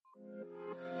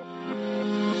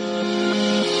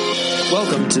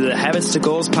Welcome to the Habits to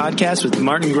Goals podcast with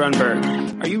Martin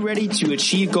Grunberg. Are you ready to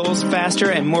achieve goals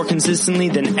faster and more consistently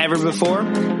than ever before?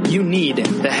 You need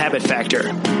the Habit Factor.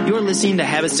 You're listening to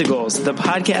Habits to Goals, the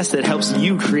podcast that helps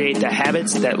you create the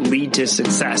habits that lead to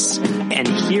success. And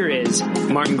here is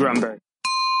Martin Grunberg.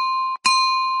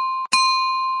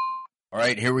 All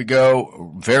right, here we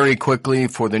go. Very quickly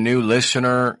for the new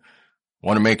listener,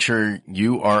 want to make sure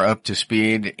you are up to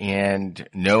speed and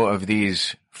know of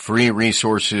these free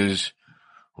resources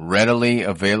readily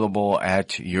available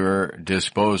at your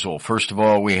disposal. First of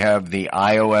all, we have the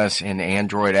iOS and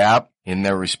Android app in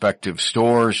their respective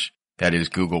stores. That is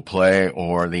Google Play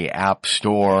or the App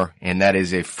Store, and that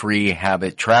is a free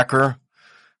habit tracker.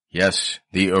 Yes,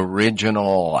 the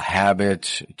original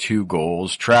Habits to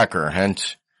Goals tracker,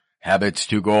 hence Habits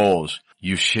to Goals.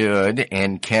 You should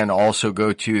and can also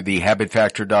go to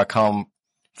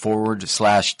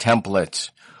thehabitfactor.com/templates.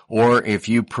 Or if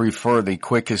you prefer, the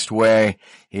quickest way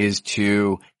is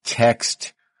to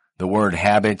text the word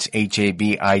habits,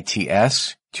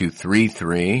 HABITS, to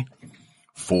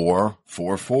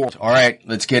 33444. All right,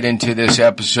 let's get into this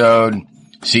episode.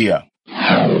 See ya.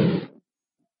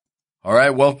 All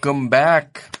right, welcome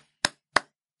back.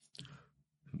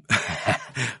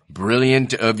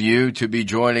 Brilliant of you to be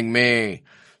joining me.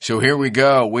 So here we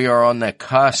go. We are on the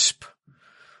cusp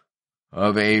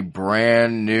of a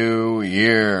brand new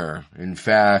year. In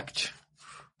fact,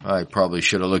 I probably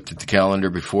should have looked at the calendar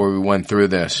before we went through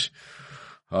this.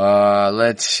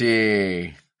 Let's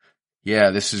see.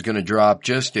 Yeah, this is going to drop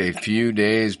just a few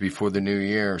days before the new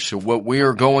year. So what we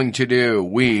are going to do,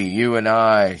 you and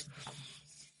I,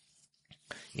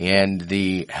 and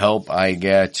the help I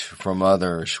get from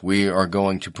others, we are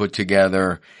going to put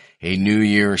together a New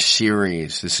Year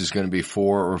series. This is going to be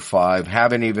 4 or 5.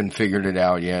 Haven't even figured it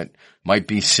out yet. Might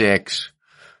be 6.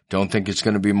 Don't think it's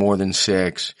going to be more than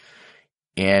 6.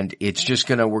 And it's just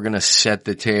we're going to set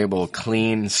the table,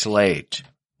 clean slate,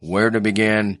 where to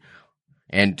begin.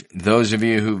 And those of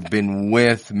you who've been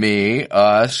with me,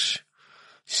 us,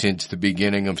 since the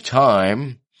beginning of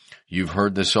time, you've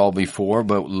heard this all before,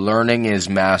 but learning is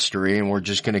mastery, and we're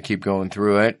just going to keep going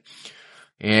through it.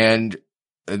 And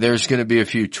there's going to be a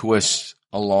few twists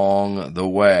along the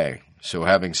way. So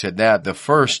having said that, the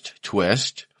first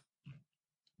twist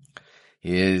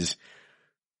is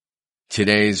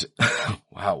today's,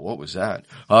 wow, what was that?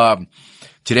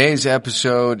 Today's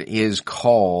episode is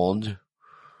called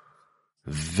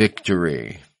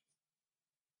Victory.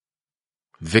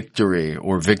 Victory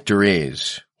or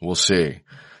victories. We'll see.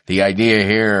 The idea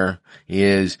here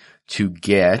is to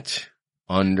get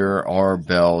under our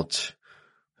belt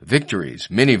victories,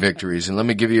 mini victories. And let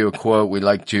me give you a quote. We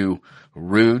like to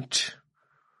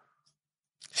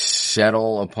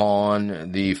settle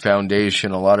upon the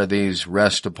foundation. A lot of these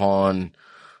rest upon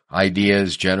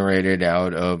ideas generated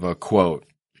out of a quote.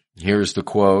 Here's the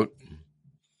quote.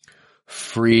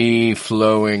 Free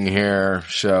flowing here.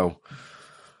 So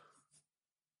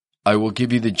I will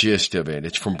give you the gist of it.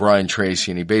 It's from Brian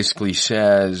Tracy, and he basically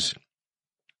says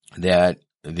that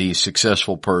the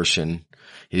successful person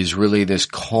is really this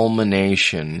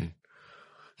culmination,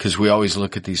 because we always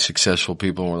look at these successful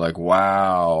people and we're like,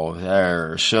 wow,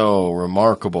 they're so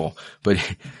remarkable. But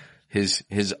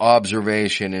his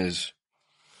observation is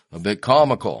a bit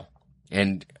comical,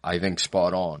 and I think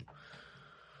spot on.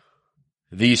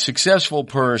 The successful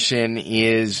person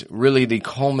is really the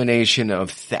culmination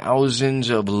of thousands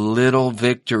of little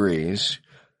victories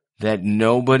that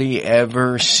nobody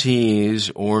ever sees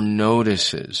or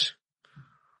notices.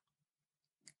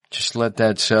 Just let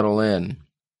that settle in.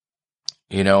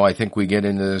 You know, I think we get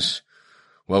into this,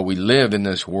 we live in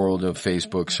this world of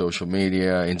Facebook, social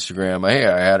media, Instagram. Hey,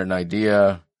 I had an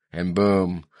idea, and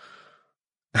boom.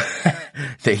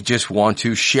 They just want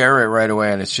to share it right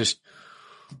away, and it's just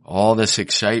all this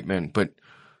excitement. But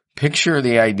picture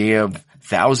the idea of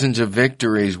thousands of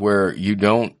victories where you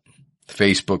don't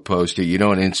Facebook post it, you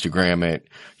don't Instagram it,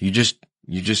 you just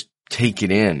take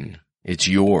it in. It's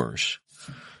yours.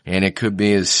 And it could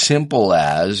be as simple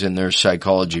as, and there's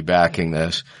psychology backing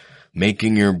this,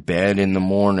 making your bed in the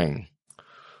morning.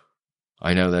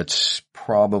 I know that's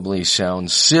probably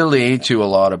sounds silly to a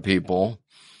lot of people,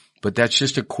 but that's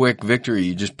just a quick victory.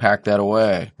 You just pack that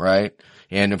away, right?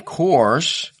 And of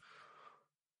course,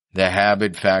 the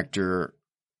habit factor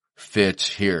fits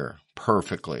here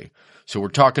perfectly. So we're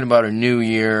talking about a new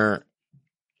year,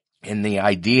 and the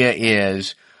idea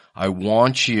is I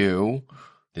want you,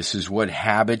 this is what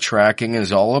habit tracking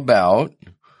is all about.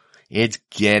 It's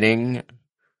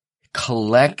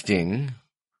collecting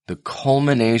the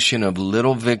culmination of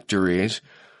little victories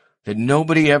that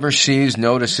nobody ever sees,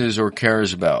 notices, or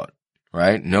cares about,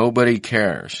 right? Nobody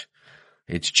cares.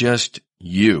 It's just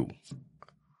you,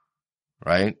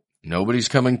 right? Nobody's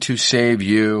coming to save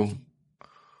you.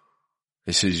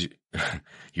 This is,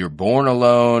 you're born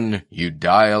alone, you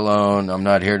die alone. I'm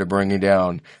not here to bring you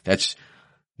down. That's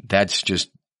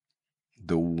just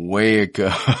the way it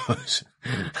goes.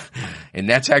 And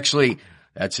that's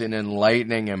an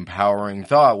enlightening, empowering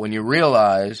thought when you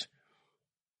realize,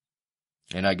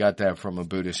 and I got that from a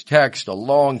Buddhist text a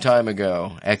long time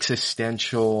ago,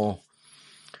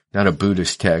 not a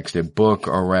Buddhist text, a book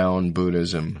around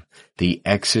Buddhism, the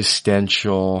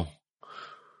existential,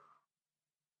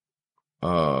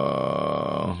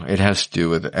 it has to do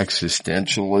with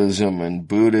existentialism and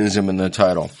Buddhism in the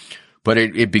title. But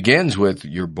it begins with,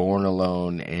 you're born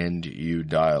alone and you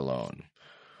die alone.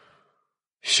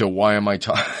 So why am I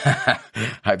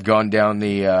I've gone down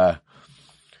the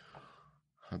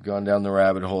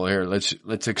rabbit hole here.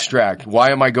 Let's extract.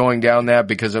 Why am I going down that?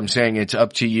 Because I'm saying it's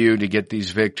up to you to get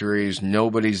these victories.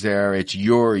 Nobody's there. It's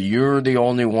you're the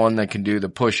only one that can do the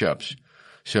push-ups.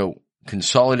 So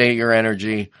consolidate your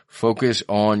energy. Focus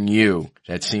on you.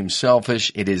 That seems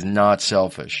selfish. It is not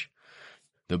selfish.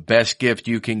 The best gift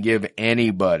you can give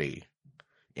anybody,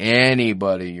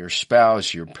 your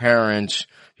spouse, your parents,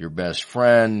 your best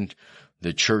friend,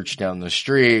 the church down the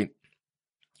street,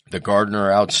 the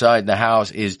gardener outside the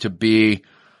house, is to be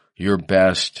your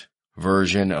best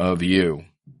version of you.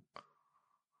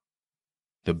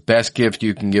 The best gift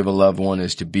you can give a loved one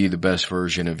is to be the best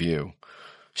version of you.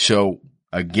 So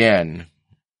again,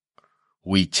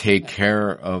 we take care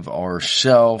of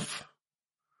ourselves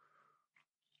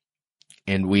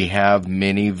and we have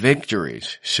many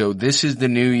victories. So this is the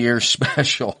New Year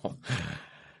special.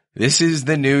 This is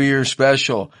the New Year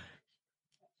special.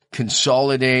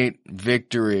 Consolidate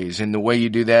victories. And the way you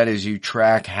do that is you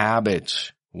track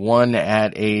habits one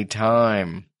at a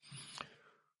time.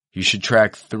 You should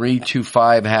track 3 to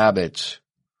 5 habits.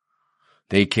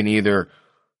 They can either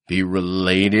be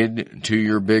related to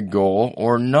your big goal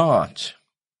or not.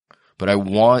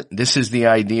 But this is the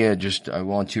idea, I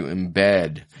want to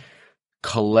embed,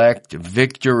 collect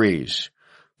victories.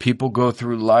 People go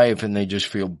through life and they just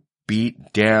feel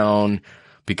beat down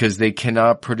because they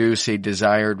cannot produce a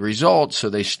desired result, so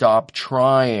they stop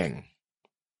trying.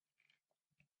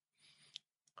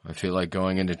 I feel like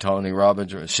going into Tony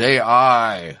Robbins. Say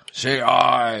I.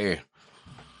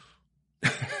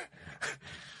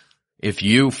 If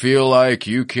you feel like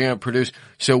you can't produce.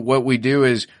 So what we do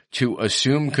is to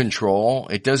assume control.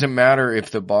 It doesn't matter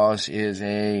if the boss is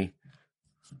a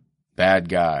bad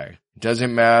guy. It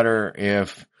doesn't matter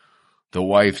if the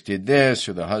wife did this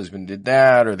or the husband did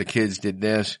that or the kids did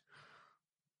this.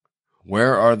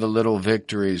 Where are the little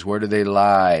victories? Where do they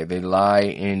lie? They lie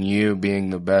in you being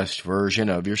the best version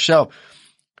of yourself.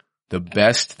 The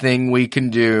best thing we can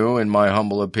do, in my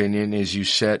humble opinion, is you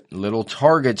set little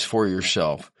targets for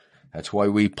yourself. That's why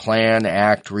we plan,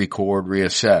 act, record,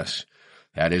 reassess.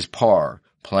 That is PAR.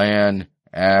 Plan,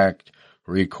 act,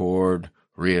 record,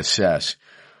 reassess.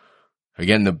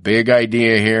 Again, the big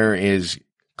idea here is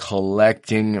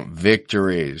collecting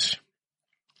victories.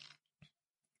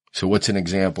 So what's an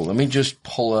example? Let me just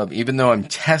pull up, even though I'm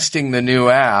testing the new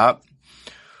app,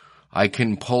 I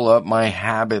can pull up my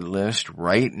habit list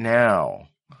right now.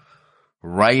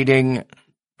 Writing,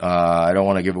 I don't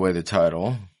want to give away the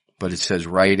title, but it says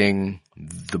writing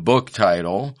the book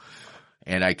title,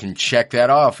 and I can check that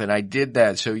off, and I did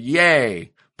that. So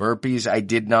yay! Burpees I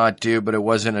did not do, but it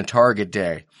wasn't a target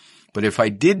day. But if I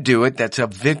did do it, that's a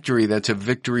victory. That's a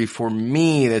victory for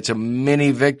me. That's a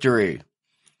mini victory.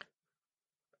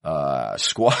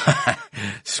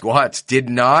 Squats did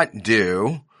not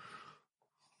do,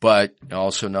 but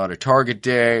also not a target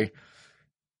day.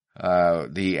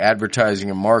 The advertising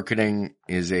and marketing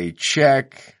is a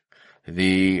check.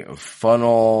 The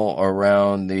funnel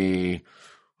around I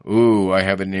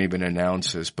haven't even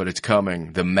announced this, but it's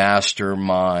coming. The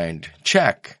mastermind,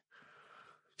 check.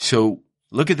 So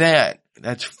look at that.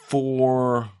 That's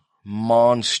 4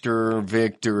 monster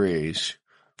victories.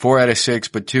 4 out of 6,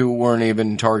 but 2 weren't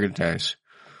even target days.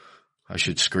 I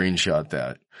should screenshot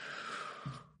that.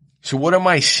 So what am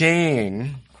I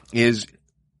saying is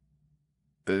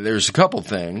there's a couple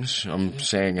things. I'm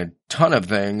saying a ton of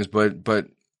things, but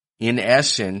in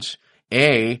essence,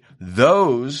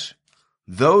 those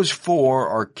 4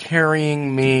 are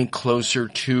carrying me closer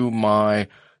to my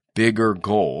bigger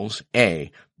goals.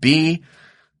 B,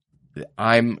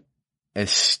 I'm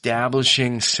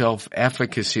establishing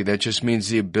self-efficacy. That just means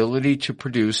the ability to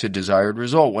produce a desired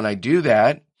result. When I do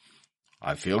that,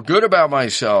 I feel good about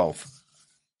myself.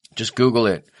 Just Google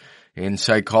it. In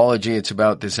psychology, it's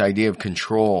about this idea of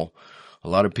control. A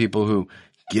lot of people who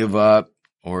give up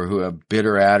or who have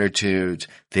bitter attitudes,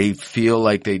 they feel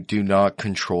like they do not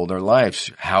control their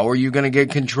lives. How are you going to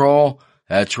get control?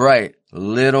 That's right.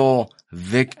 Little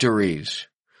victories,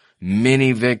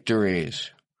 mini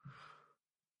victories.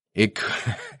 It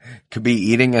could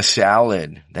be eating a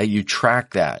salad that you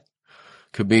track that.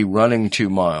 Could be running 2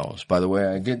 miles. By the way,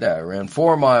 I did that. I ran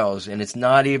 4 miles and it's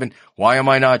not even, why am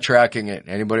I not tracking it?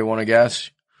 Anybody want to guess?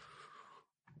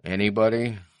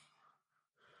 Anybody?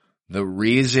 The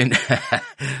reason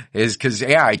is because,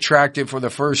 I tracked it for the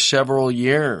first several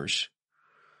years.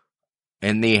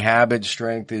 And the habit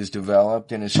strength is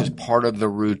developed and it's just part of the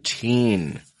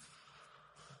routine.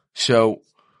 So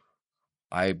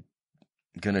I'm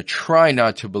going to try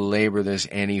not to belabor this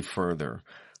any further.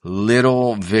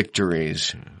 Little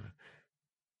victories.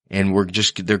 And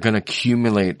they're going to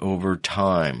accumulate over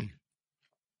time.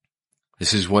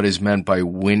 This is what is meant by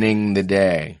winning the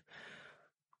day.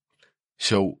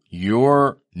 So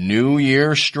your New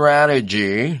Year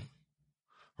strategy,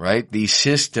 right? The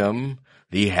system,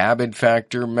 the habit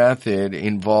factor method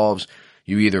involves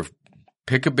you either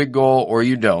pick a big goal or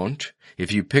you don't.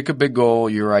 If you pick a big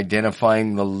goal, you're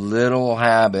identifying the little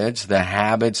habits, the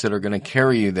habits that are going to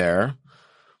carry you there.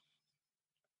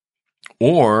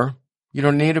 Or you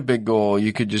don't need a big goal.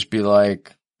 You could just be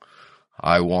like,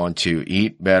 I want to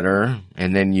eat better.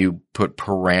 And then you put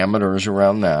parameters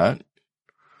around that.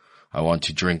 I want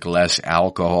to drink less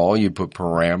alcohol. You put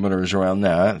parameters around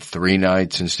that. 3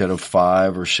 nights instead of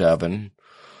 5 or 7.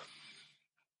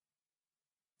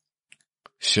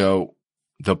 So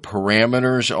the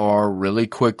parameters are really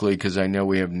quickly, because I know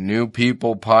we have new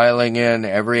people piling in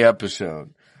every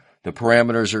episode. The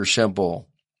parameters are simple.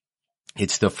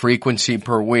 It's the frequency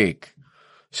per week.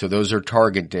 So those are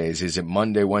target days. Is it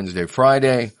Monday, Wednesday,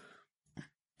 Friday?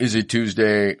 Is it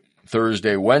Tuesday,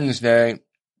 Thursday, Wednesday?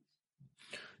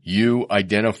 You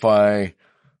identify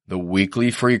the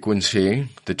weekly frequency,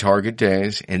 the target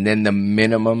days, and then the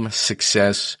minimum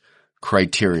success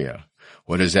criteria.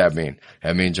 What does that mean?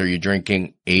 That means, are you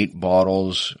drinking 8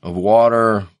 bottles of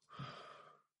water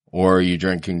or are you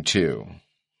drinking 2?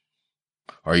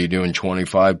 Are you doing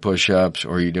 25 push-ups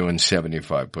or are you doing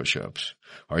 75 push-ups?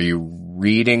 Are you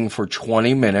reading for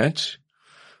 20 minutes,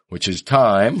 which is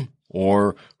time,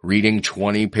 or reading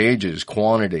 20 pages,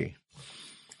 quantity?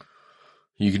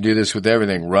 You can do this with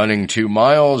everything, running 2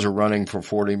 miles or running for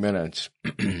 40 minutes.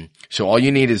 So all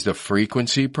you need is the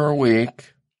frequency per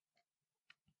week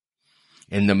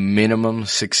and the minimum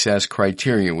success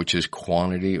criteria, which is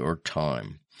quantity or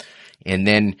time. And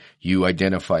then you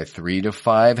identify 3 to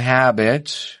 5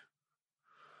 habits.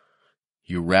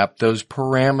 You wrap those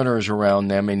parameters around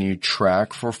them and you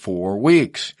track for 4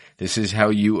 weeks. This is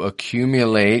how you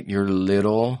accumulate your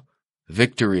little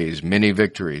victories, mini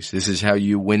victories. This is how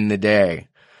you win the day.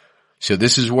 So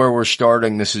this is where we're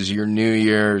starting. This is your New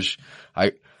Year's.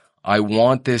 I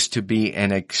want this to be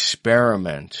an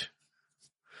experiment.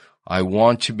 I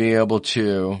want to be able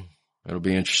to, it'll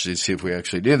be interesting to see if we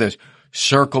actually do this,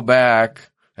 circle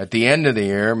back at the end of the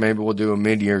year. Maybe we'll do a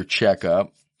mid-year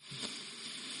checkup.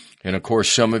 And of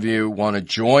course, some of you want to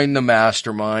join the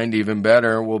mastermind. Even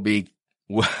better,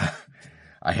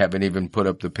 I haven't even put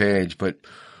up the page, but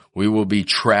we will be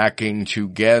tracking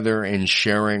together and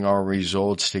sharing our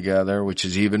results together, which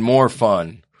is even more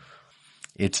fun.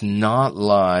 It's not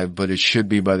live, but it should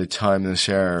be by the time this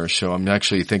airs. So I'm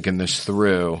actually thinking this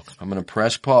through. I'm going to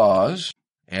press pause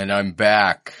and I'm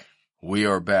back. We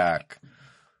are back.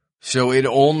 So it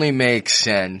only makes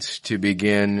sense to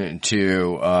begin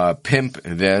to pimp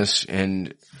this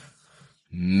and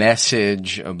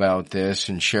message about this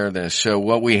and share this. So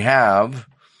what we have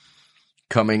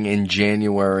coming in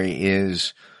January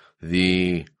is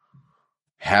the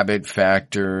Habit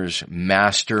Factors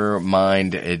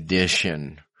Mastermind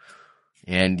Edition.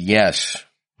 And yes,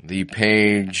 the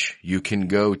page you can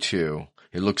go to,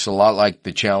 it looks a lot like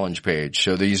the challenge page.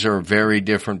 So these are very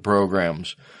different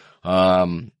programs.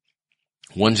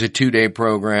 One's a 2-day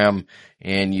program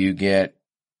and you get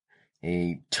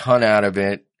a ton out of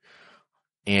it.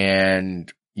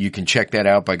 And you can check that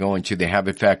out by going to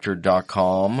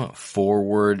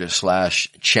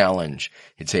thehabitfactor.com/challenge.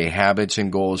 It's a habits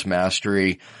and goals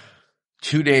mastery,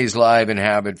 2 days live in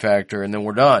Habit Factor, and then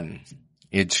we're done.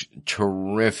 It's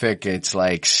terrific. It's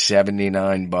like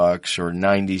 $79 or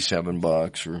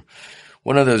 $97 or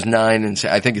one of those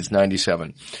I think it's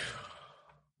 97.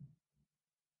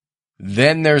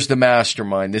 Then there's the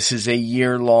mastermind. This is a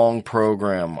year-long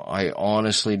program. I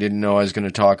honestly didn't know I was going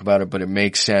to talk about it, but it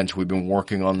makes sense. We've been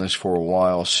working on this for a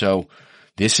while. So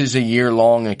this is a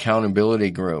year-long accountability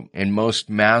group, and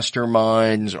most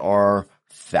masterminds are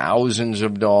thousands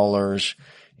of dollars,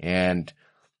 and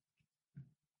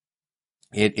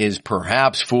It is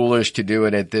perhaps foolish to do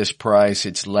it at this price.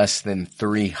 It's less than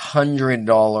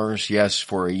 $300. Yes,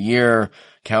 for a year,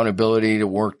 accountability to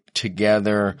work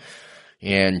together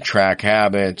and track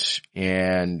habits.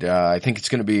 And I think it's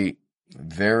going to be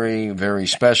very, very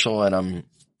special. And I'm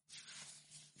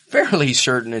fairly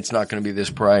certain it's not going to be this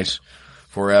price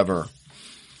forever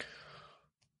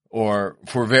or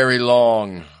for very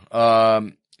long.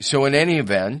 So in any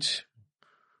event,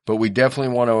 but we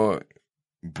definitely want to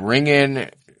bring in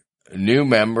new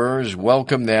members,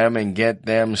 welcome them, and get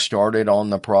them started on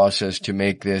the process to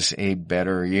make this a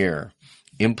better year.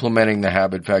 Implementing the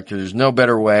habit factor. There's no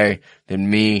better way than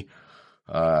me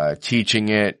teaching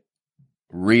it,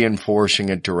 reinforcing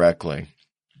it directly.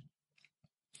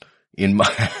 In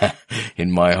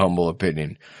my humble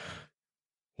opinion.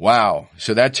 Wow.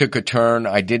 So that took a turn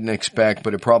I didn't expect,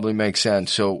 but it probably makes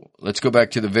sense. So let's go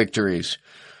back to the victories.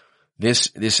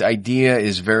 This idea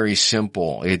is very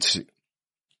simple. It's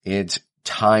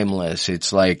timeless.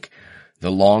 It's like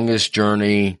the longest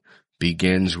journey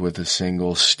begins with a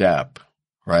single step,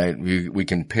 right? We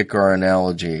can pick our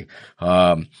analogy.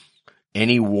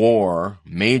 Any war,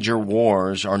 major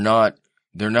wars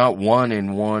they're not won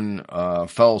in one,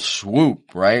 fell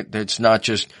swoop, right? It's not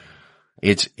just,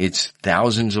 it's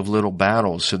thousands of little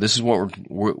battles. So this is what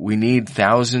we need,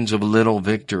 thousands of little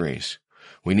victories.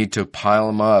 We need to pile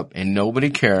them up, and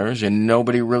nobody cares, and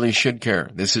nobody really should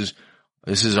care. This is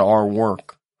our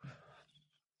work.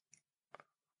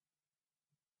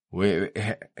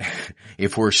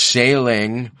 If we're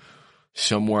sailing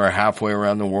somewhere halfway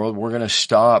around the world, we're going to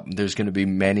stop. There's going to be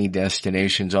many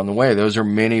destinations on the way. Those are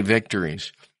many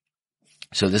victories.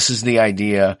 So this is the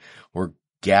idea. We're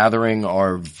gathering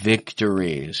our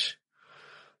victories.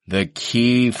 The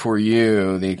key for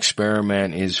you, the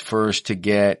experiment, is first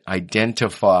to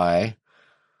identify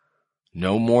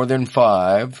no more than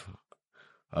 5,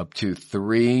 up to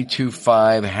 3 to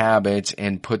 5 habits,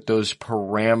 and put those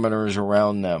parameters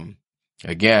around them.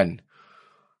 Again,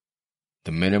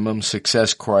 the minimum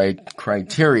success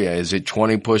criteria, is it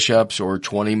 20 push-ups or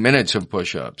 20 minutes of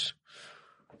push-ups?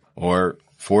 Or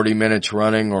 40 minutes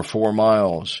running or 4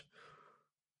 miles?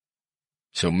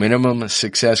 So minimum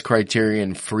success criteria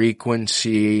and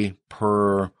frequency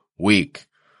per week.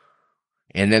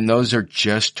 And then those are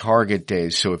just target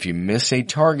days. So if you miss a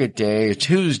target day, a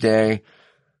Tuesday,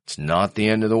 it's not the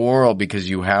end of the world because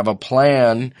you have a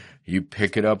plan. You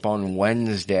pick it up on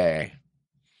Wednesday.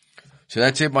 So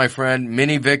that's it, my friend.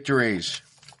 Mini victories.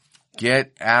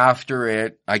 Get after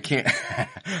it. I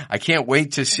can't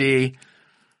wait to see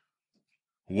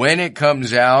when it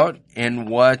comes out and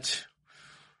what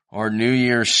our New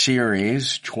Year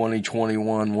series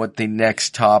 2021, what the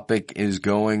next topic is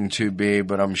going to be,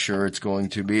 but I'm sure it's going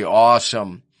to be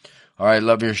awesome. All right.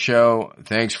 Love your show.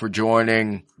 Thanks for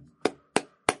joining.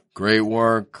 Great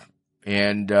work.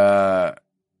 And,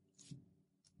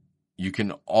 you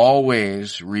can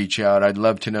always reach out. I'd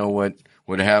love to know what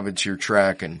habits you're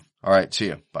tracking. All right. See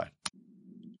you. Bye.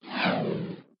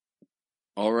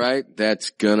 All right. That's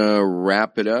gonna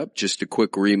wrap it up. Just a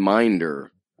quick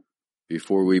reminder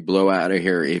before we blow out of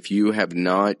here. If you have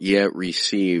not yet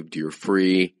received your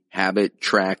free habit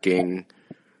tracking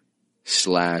 /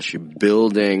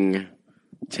 building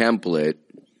template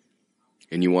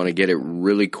and you want to get it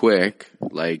really quick,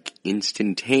 like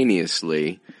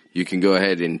instantaneously, you can go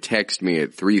ahead and text me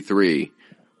at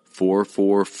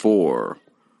 33444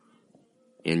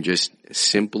 and just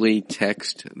simply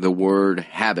text the word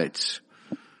habits.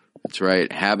 That's right,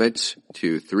 habits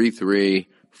to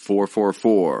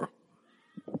 33444.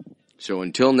 So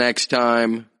until next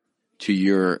time, to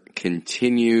your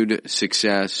continued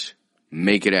success,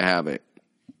 make it a habit.